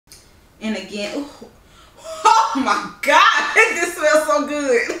And again, ooh, oh my God, this smells so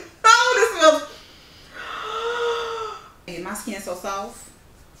good. Oh, this smells. And my skin is so soft.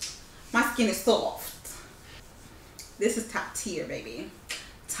 My skin is soft. This is top tier, baby.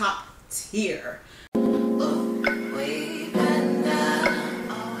 Top tier.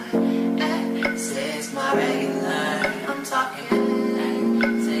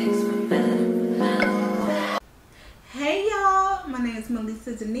 Hey y'all, my name is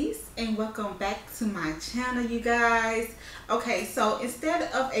Meli'sa Denise and welcome back to my channel, you guys. Okay, so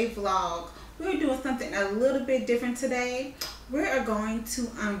instead of a vlog, we're doing something a little bit different today. We are going to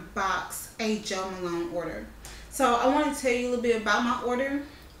unbox a Jo Malone order. So I want to tell you a little bit about my order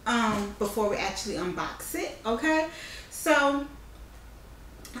before we actually unbox it. Okay, so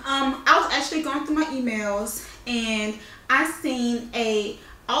I was actually going through my emails and I seen a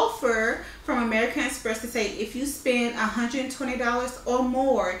offer from American Express to say if you spend $120 or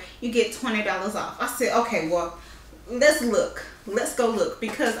more, you get $20 off. I said, okay, well, let's go look,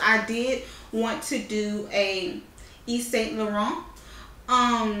 because I did want to do a Yves Saint Laurent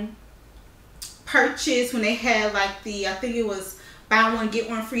purchase when they had like the, I think it was buy one get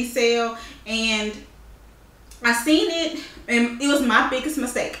one free sale, and I seen it and it was my biggest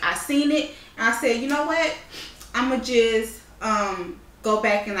mistake. I seen it and I said, you know what, I'm gonna just go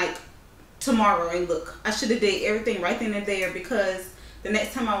back and like tomorrow and look. I should have did everything right then and there, because the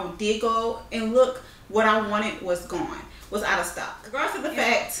next time I did go and look, what I wanted was gone, was out of stock. Regardless of the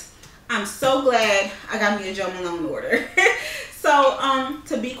fact, I'm so glad I got me a Jo Malone order. So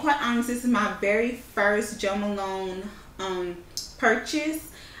to be quite honest, this is my very first Jo Malone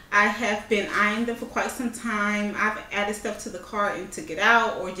purchase. I have been eyeing them for quite some time. I've added stuff to the cart and took it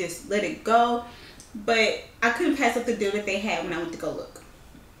out or just let it go, but I couldn't pass up the deal that they had when I went to go look.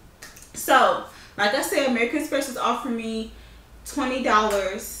 So like I said, American Express is offering me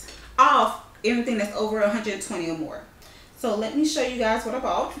 $20 off everything that's over $120 or more. So let me show you guys what I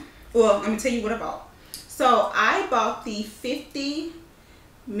bought. Well, let me tell you what I bought. So I bought the 50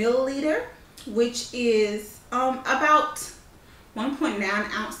 milliliter, which is about 1.9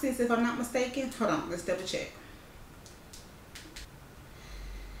 ounces if I'm not mistaken. Hold on, let's double check.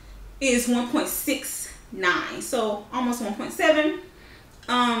 It is 1.69, so almost 1.7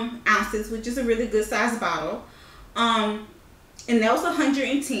 ounces, which is a really good size bottle. And that was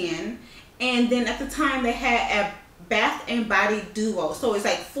 110. And then at the time they had a Bath and Body Duo, so it's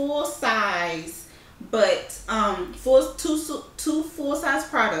like full size, but two full size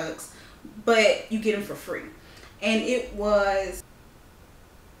products, but you get them for free. And it was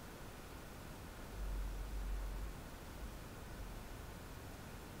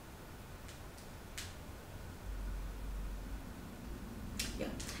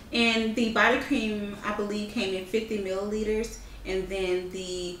and the body cream, I believe, came in 50 milliliters, and then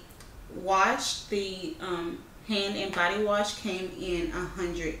the wash, the hand and body wash, came in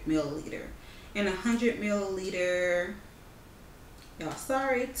 100 milliliter. And 100 milliliter, y'all,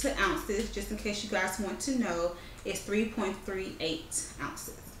 sorry, to ounces, just in case you guys want to know, it's 3.38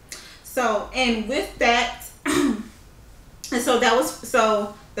 ounces. So, and with that, and so that was,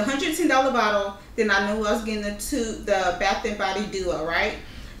 so the $110 bottle, then I knew I was getting the Bath and Body Duo, right?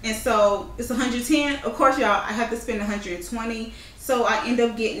 And so it's 110. Of course, y'all, I have to spend 120. So I end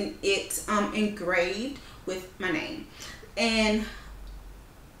up getting it engraved with my name. And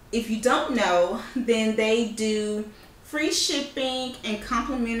if you don't know, then they do free shipping and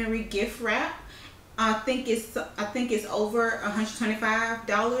complimentary gift wrap. I think it's over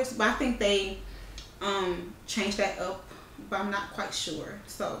 $125, but I think they changed that up, but I'm not quite sure.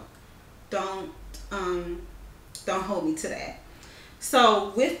 So don't hold me to that.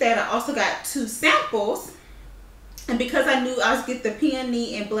 So with that, I also got 2 samples, and because I knew I was getting the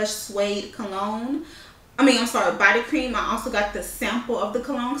Peony and Blush Suede cologne, I'm sorry, body cream, I also got the sample of the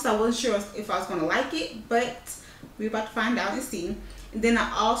cologne, so I wasn't sure if I was going to like it, but we're about to find out and see. And then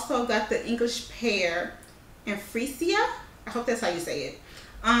I also got the English Pear and Freesia, I hope that's how you say it,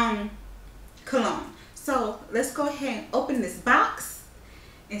 cologne. So let's go ahead and open this box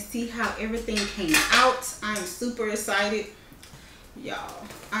and see how everything came out. I'm super excited, y'all.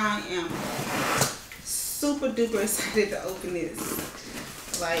 I am super duper excited to open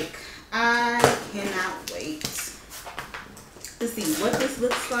this. Like, I cannot wait to see what this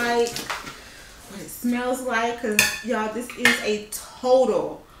looks like, what it smells like, because y'all, this is a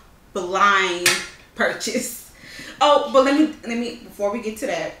total blind purchase. Oh, but let me before we get to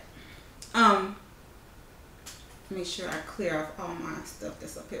that, make sure I clear off all my stuff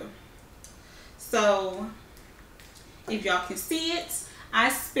that's up here. So if y'all can see it, I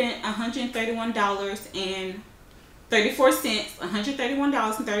spent $131 and 34 cents,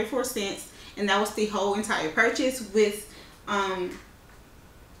 $131.34, and that was the whole entire purchase with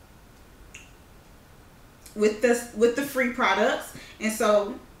the free products. And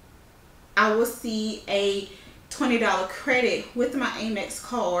so I will see a $20 credit with my Amex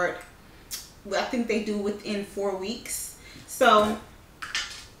card. I think they do within 4 weeks. So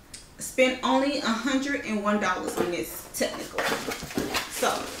spend only $101 on this technically. So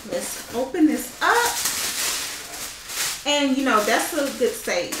let's open this up. And you know, that's a good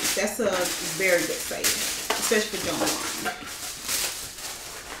save. That's a very good save, especially for John.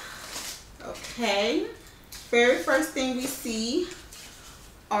 Okay. Very first thing we see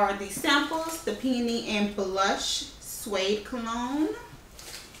are the samples, the Peony and Blush Suede Cologne,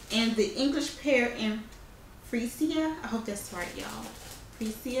 and the English Pear and Freesia. I hope that's right, y'all.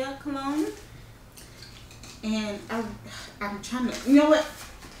 Freesia Cologne. And I'm trying to, you know what?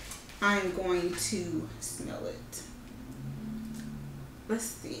 I'm going to smell it. Let's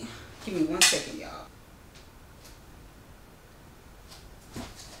see. Give me 1 second, y'all.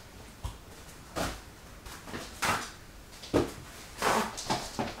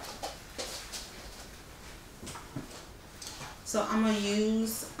 So I'm gonna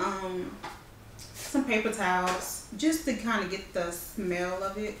use some paper towels just to kind of get the smell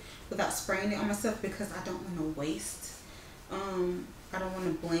of it without spraying it on myself, because I don't want to waste. I don't want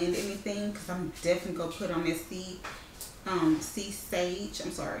to blend anything, because I'm definitely gonna put on this sea sage.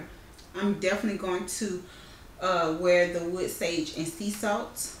 I'm sorry. I'm definitely going to wear the wood sage and sea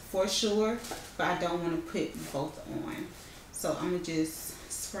salt for sure, but I don't want to put both on. So I'm gonna just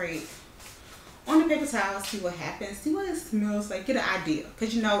spray it on the paper towel, see what happens, see what it smells like, get an idea,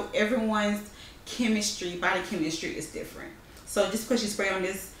 because you know everyone's chemistry, body chemistry is different. So just because you spray on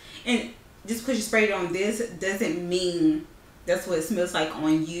this, and just because you sprayed it on this, doesn't mean that's what it smells like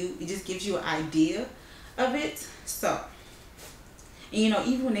on you. It just gives you an idea of it. So, and you know,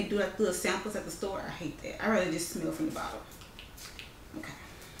 even when they do like little samples at the store, I hate that. I rather just smell from the bottle. Okay.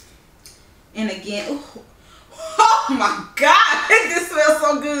 And again, ooh, oh my God, this smells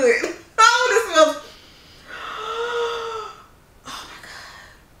so good. Oh, this smells. Oh my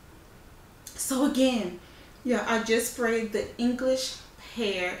God. So again, yeah, I just sprayed the English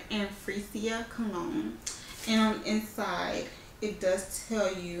Pear and Freesia Cologne, and on the inside it does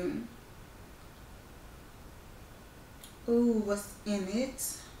tell you, ooh, what's in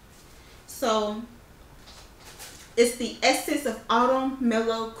it. So it's the essence of autumn,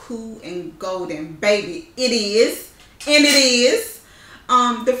 mellow, cool, and golden. Baby, it is, and it is.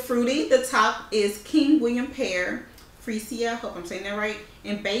 The fruity, the top is King William Pear Freesia, I hope I'm saying that right,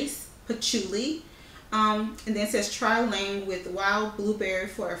 and base patchouli. And then it says try lane with wild blueberry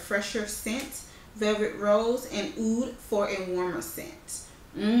for a fresher scent, velvet rose, and oud for a warmer scent.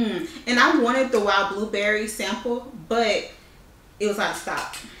 And I wanted the wild blueberry sample, but it was out of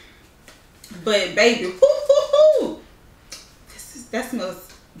stock. But baby, that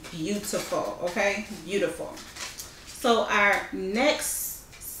smells beautiful. Okay, beautiful. So our next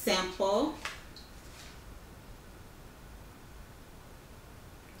sample,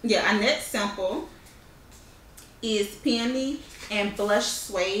 our next sample is Peony and Blush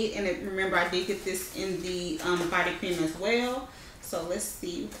Suede, and remember I did get this in the body cream as well. So let's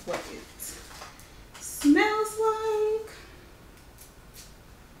see what it smells like.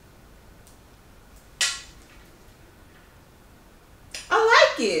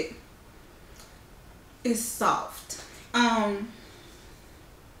 I like it. It's soft.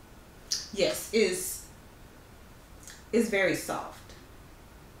 Yes, it's very soft.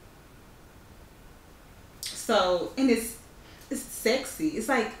 So, and it's sexy. It's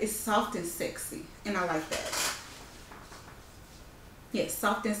like, it's soft and sexy, and I like that. Yes,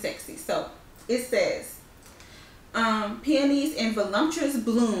 soft and sexy. So it says peonies in voluptuous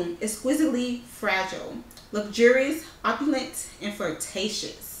bloom, exquisitely fragile, luxurious, opulent, and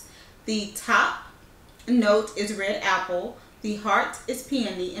flirtatious. The top note is red apple, the heart is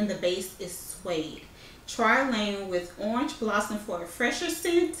peony, and the base is suede. Try lane with orange blossom for a fresher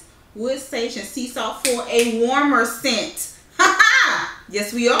scent, wood sage and sea salt for a warmer scent.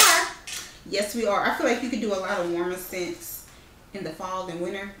 Yes, we are. Yes, we are. I feel like you could do a lot of warmer scents in the fall and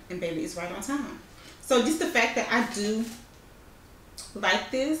winter, and baby, it's right on time. So just the fact that I do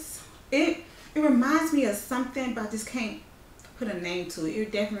like this, it reminds me of something, but I just can't put a name to it.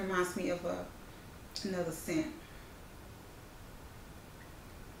 It definitely reminds me of another scent.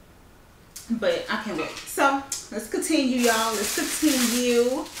 But I can't wait. So let's continue, y'all. Let's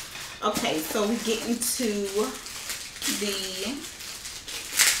continue. Okay, so we get into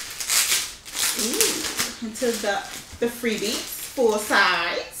the freebies, full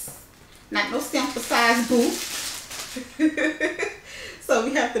size, not no sample size boo. So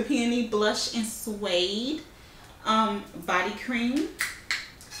we have the Peony Blush and Suede body cream.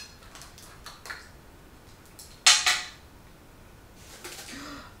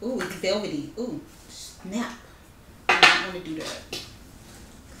 Ooh, it's velvety. Ooh, snap. I don't want to do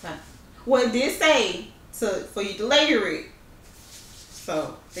that. Well, it did say for you to layer it.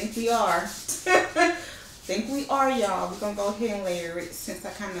 So, think we are. Think we are, y'all. We're going to go ahead and layer it since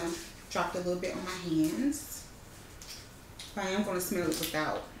I kind of dropped a little bit on my hands. But I am going to smell it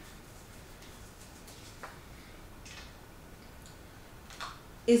without.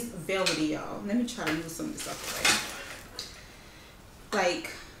 It's velvety, y'all. Let me try to move some of this up the way. Like,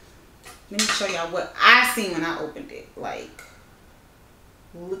 let me show y'all what I seen when I opened it. Like,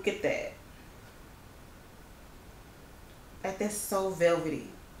 look at that. Like, that's so velvety.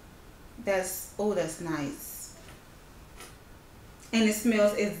 That's, oh, that's nice. And it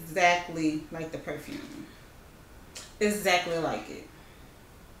smells exactly like the perfume. Exactly like it.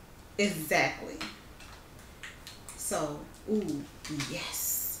 Exactly. So, ooh,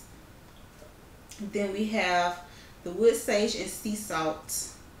 yes. Then we have the Wood Sage and Sea Salt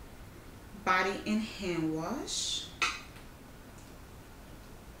body and hand wash.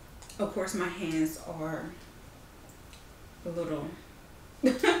 Of course, my hands are a little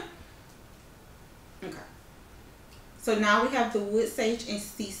okay. So now we have the Wood Sage and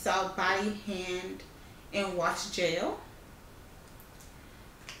Sea Salt body, hand, and wash gel.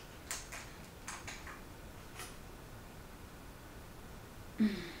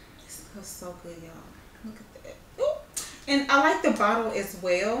 It smells so good, y'all. Look at that. Ooh. And I like the bottle as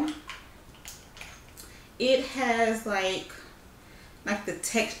well. It has like the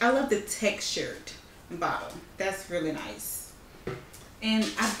text. I love the textured bottle. That's really nice. And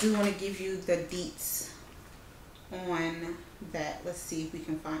I do want to give you the deets on that. Let's see if we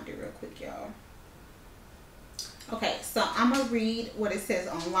can find it real quick, y'all. Okay, so I'm gonna read what it says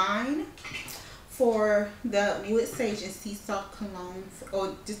online for the Wood Sage and Sea Salt cologne,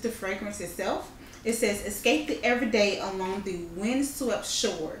 or just the fragrance itself. It says, escape the everyday along the windswept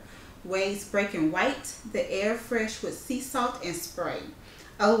shore, waves breaking white, the air fresh with sea salt and spray,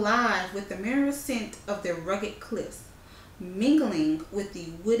 alive with the mineral scent of the rugged cliffs, mingling with the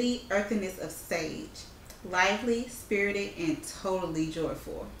woody earthiness of sage, lively, spirited, and totally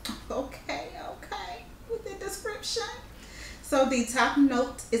joyful. Okay, with the description. So the top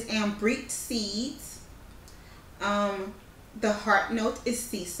note is ambrette seeds. The heart note is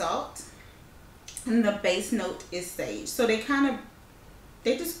sea salt, and the base note is sage. So they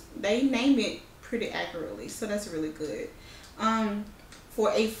name it pretty accurately, so that's really good.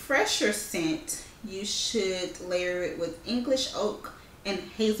 For a fresher scent, you should layer it with English oak and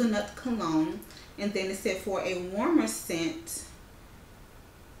hazelnut cologne. And then it said for a warmer scent,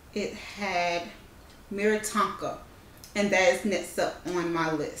 it had Miritonka, and that is next up on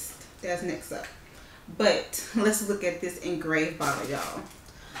my list. That's next up. But let's look at this engraved bottle, y'all.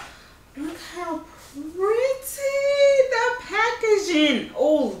 Look how pretty the packaging.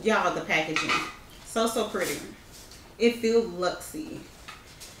 Oh, y'all, the packaging. So pretty. It feels luxy.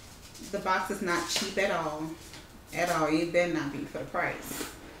 The box is not cheap at all. At all. It better not be for the price.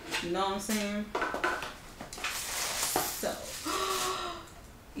 You know what I'm saying? So,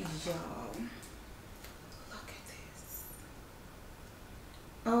 y'all, look at this.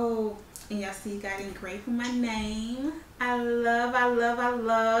 Oh, and y'all see it got engraved with my name. I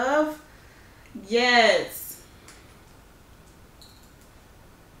love. Yes.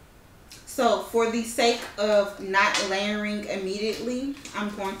 So for the sake of not layering immediately, I'm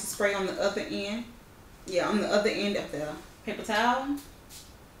going to spray on the other end. Yeah, on the other end of the paper towel.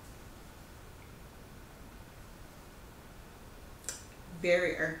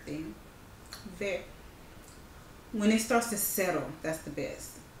 Very earthy. Very. When it starts to settle, that's the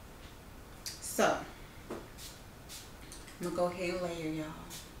best. So, I'm gonna go ahead and layer, y'all.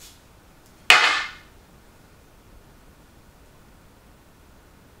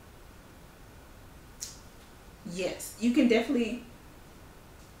 Yes, you can definitely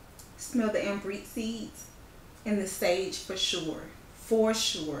smell the ambrette seeds and the sage for sure. For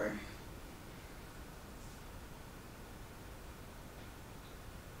sure.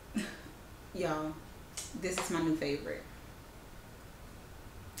 Y'all, this is my new favorite.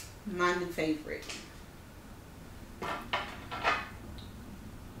 My new favorite.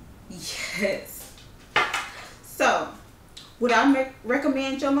 Yes. So, would I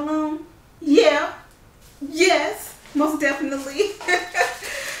recommend Jo Malone? Yeah. Yes, most definitely.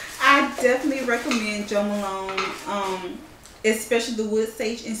 I definitely recommend Jo Malone, especially the Wood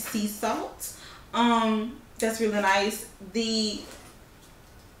Sage and Sea Salt. That's really nice.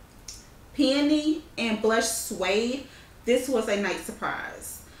 Peony and Blush Suede. This was a nice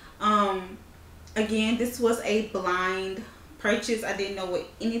surprise. Again, this was a blind purchase. I didn't know what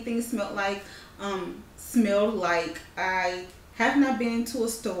anything smelled like. Smelled like I have not been into a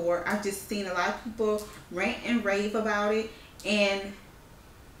store. I've just seen a lot of people rant and rave about it, and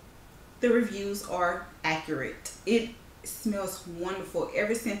the reviews are accurate. It smells wonderful.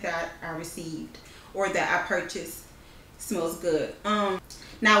 Every scent that I received or that I purchased smells good.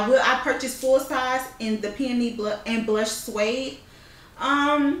 Now, will I purchase full size in the Peony and Blush Suede?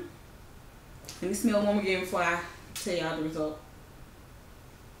 Let me smell one more again before I tell y'all the result.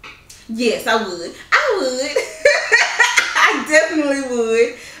 Yes, I would. I would. I definitely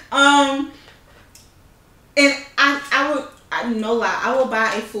would. And I would, no lie, I will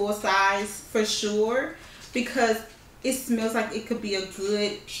buy a full size for sure, because it smells like it could be a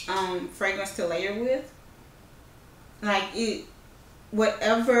good fragrance to layer with. Like it,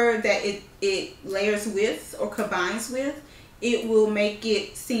 whatever that it layers with or combines with, it will make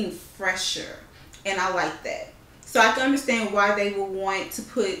it seem fresher, and I like that. So I can understand why they would want to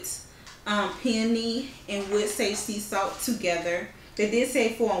put peony and wood sage sea salt together. They did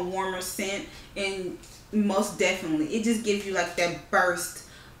say for a warmer scent, and most definitely it just gives you like that burst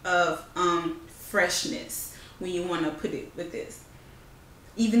of freshness when you want to put it with this.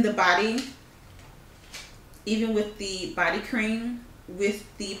 Even the body, even with the body cream, with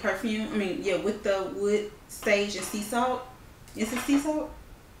the perfume, I mean, yeah, with the wood sage and sea salt. Is it sea salt?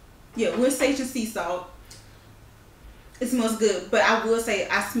 Yeah, wood sage and sea salt. It smells good, but I will say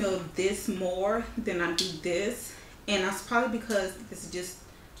I smell this more than I do this, and that's probably because this is just,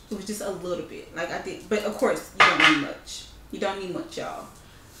 it was just a little bit, like I did, but of course you don't need much. You don't need much, y'all.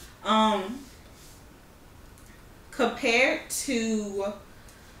 Compared to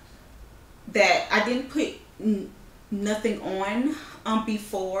that, I didn't put nothing on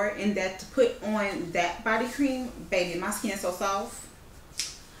before, and that to put on that body cream, baby, my skin is so soft.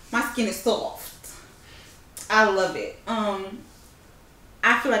 My skin is soft. I love it.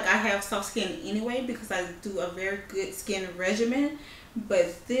 I feel like I have soft skin anyway because I do a very good skin regimen,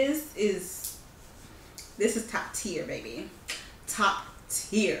 but this is top tier, baby. Top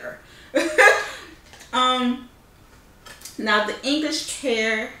tier. Now the English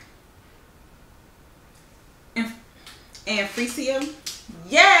Pear and Freesia,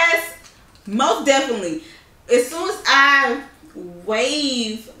 yes, most definitely. As soon as I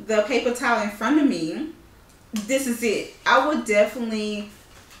wave the paper towel in front of me, this is it. I would definitely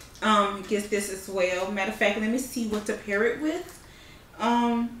get this as well. Matter of fact, let me see what to pair it with.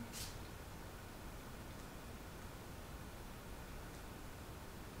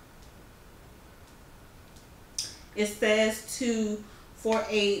 It says for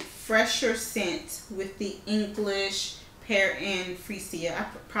a fresher scent with the English Pear and Freesia. I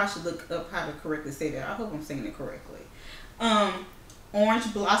probably should look up how to correctly say that. I hope I'm saying it correctly.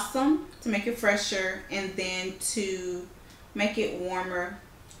 Orange blossom to make it fresher, and then to make it warmer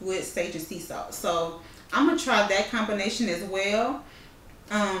with sage and sea salt. So I'm gonna try that combination as well.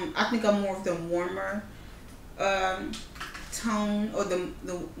 I think I'm more of the warmer tone, or the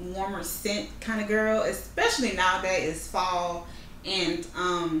warmer scent kind of girl, especially now that it's fall and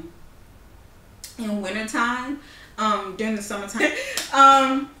in winter time, during the summertime.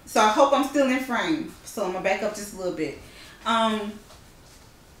 So I hope I'm still in frame. So I'm gonna back up just a little bit.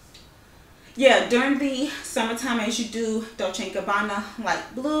 Yeah, during the summertime, as you do Dolce & Gabbana light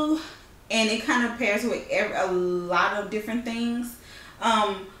blue, and it kind of pairs with a lot of different things.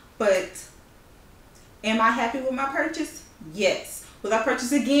 But am I happy with my purchase? Yes. Will I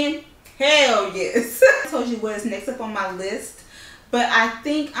purchase again? Hell yes. I told you what is next up on my list, but I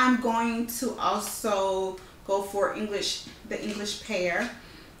think I'm going to also go for the English Pear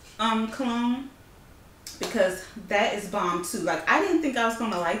cologne, because that is bomb too. Like, I didn't think I was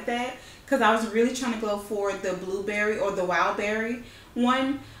gonna like that, because I was really trying to go for the blueberry or the wild berry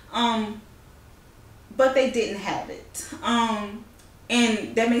one, but they didn't have it,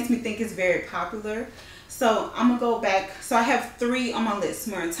 and that makes me think it's very popular. So I'm gonna go back. So I have 3 on my list: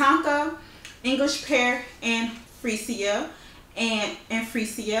 Tonka, English Pear and Freesia, and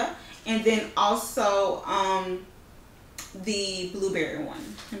and then also the blueberry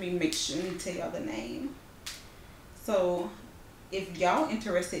one. Let me tell y'all the name. So if y'all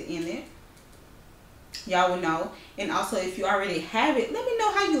interested in it, y'all will know. And also, if you already have it, let me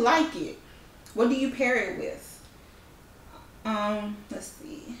know how you like it. What do you pair it with? Let's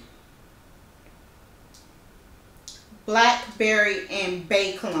see. Blackberry and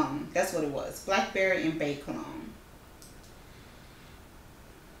Bay Cologne. That's what it was. Blackberry and Bay Cologne.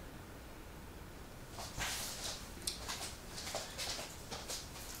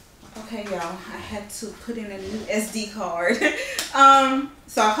 Okay, y'all, I had to put in a new SD card.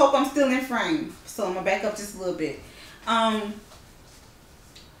 So I hope I'm still in frame. So I'm gonna back up just a little bit.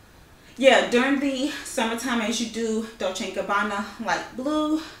 Yeah, during the summertime, as you do Dolce & Gabbana light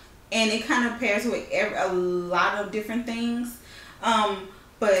blue, and it kind of pairs with a lot of different things.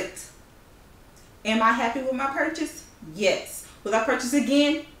 But am I happy with my purchase? Yes. Will I purchase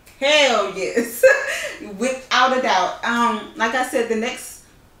again? Hell yes. Without a doubt. Like I said, the next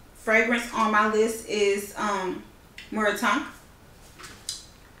fragrance on my list is Mouton.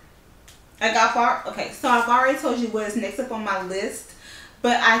 Okay, so I've already told you what is next up on my list.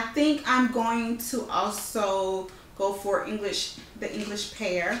 But I think I'm going to also go for the English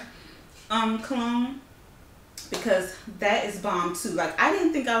Pear cologne, because that is bomb too. Like, I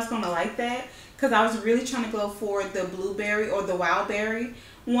didn't think I was going to like that, because I was really trying to go for the blueberry or the wild berry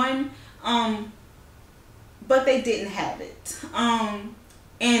one. But they didn't have it.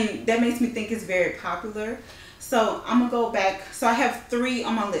 And that makes me think it's very popular. So I'm going to go back. So I have 3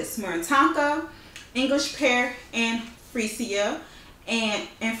 on my list: Mouton, English Pear and Freesia. And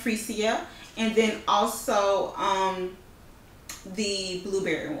Freesia, and then also the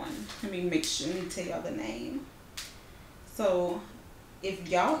blueberry one. Let me tell y'all the name. So if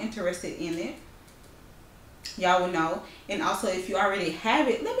y'all interested in it, y'all will know. And also, if you already have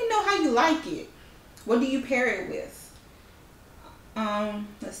it, let me know how you like it. What do you pair it with?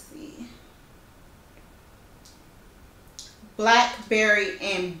 Let's see. Blackberry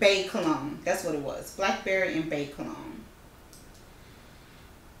and Bay Cologne. That's what it was. Blackberry and Bay Cologne.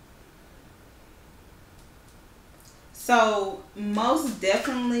 So most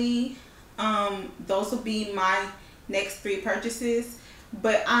definitely, those will be my next 3 purchases.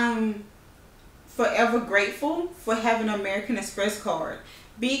 But I'm forever grateful for having an American Express card,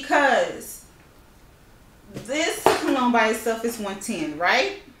 because this cologne by itself is $110,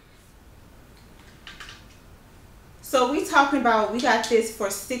 right? So we talking about, we got this for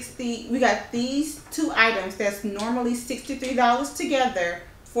 $60. We got these 2 items that's normally $63 together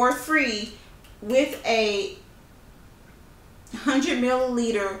for free, with a 100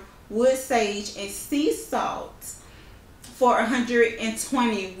 milliliter wood sage and sea salt for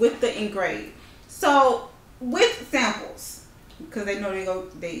 $120 with the engraved. So with samples, because they know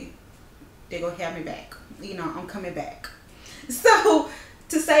they go have me back. You know, I'm coming back. So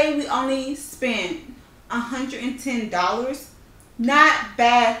to say we only spent $110, not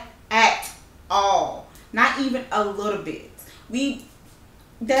bad at all. Not even a little bit.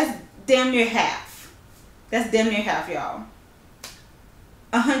 That's damn near half. That's damn near half, y'all.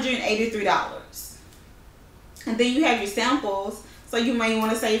 $183. And then you have your samples. So you may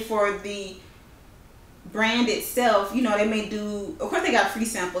want to say for the brand itself, you know, they may do, of course they got free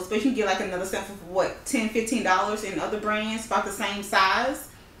samples, but you can get like another sample for what, $10, $15 in other brands about the same size.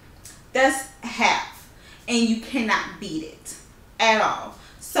 That's half, and you cannot beat it at all.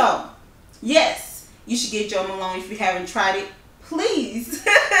 So yes, you should get Jo Malone if you haven't tried it. Please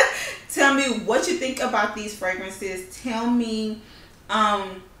tell me what you think about these fragrances. Tell me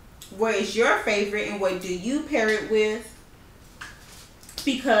what is your favorite and what do you pair it with,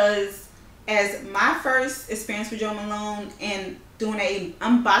 because as my first experience with Jo Malone and doing a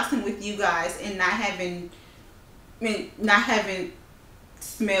unboxing with you guys and not having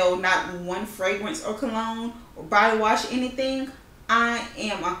smelled not one fragrance or cologne or body wash, anything, I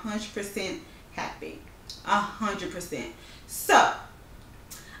am 100% happy. 100%. So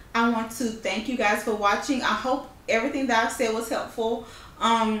I want to thank you guys for watching. I hope everything that I've said was helpful,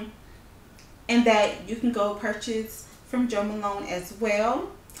 and that you can go purchase from Jo Malone as well.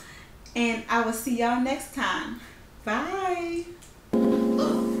 And I will see y'all next time. Bye.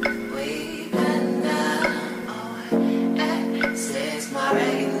 Access my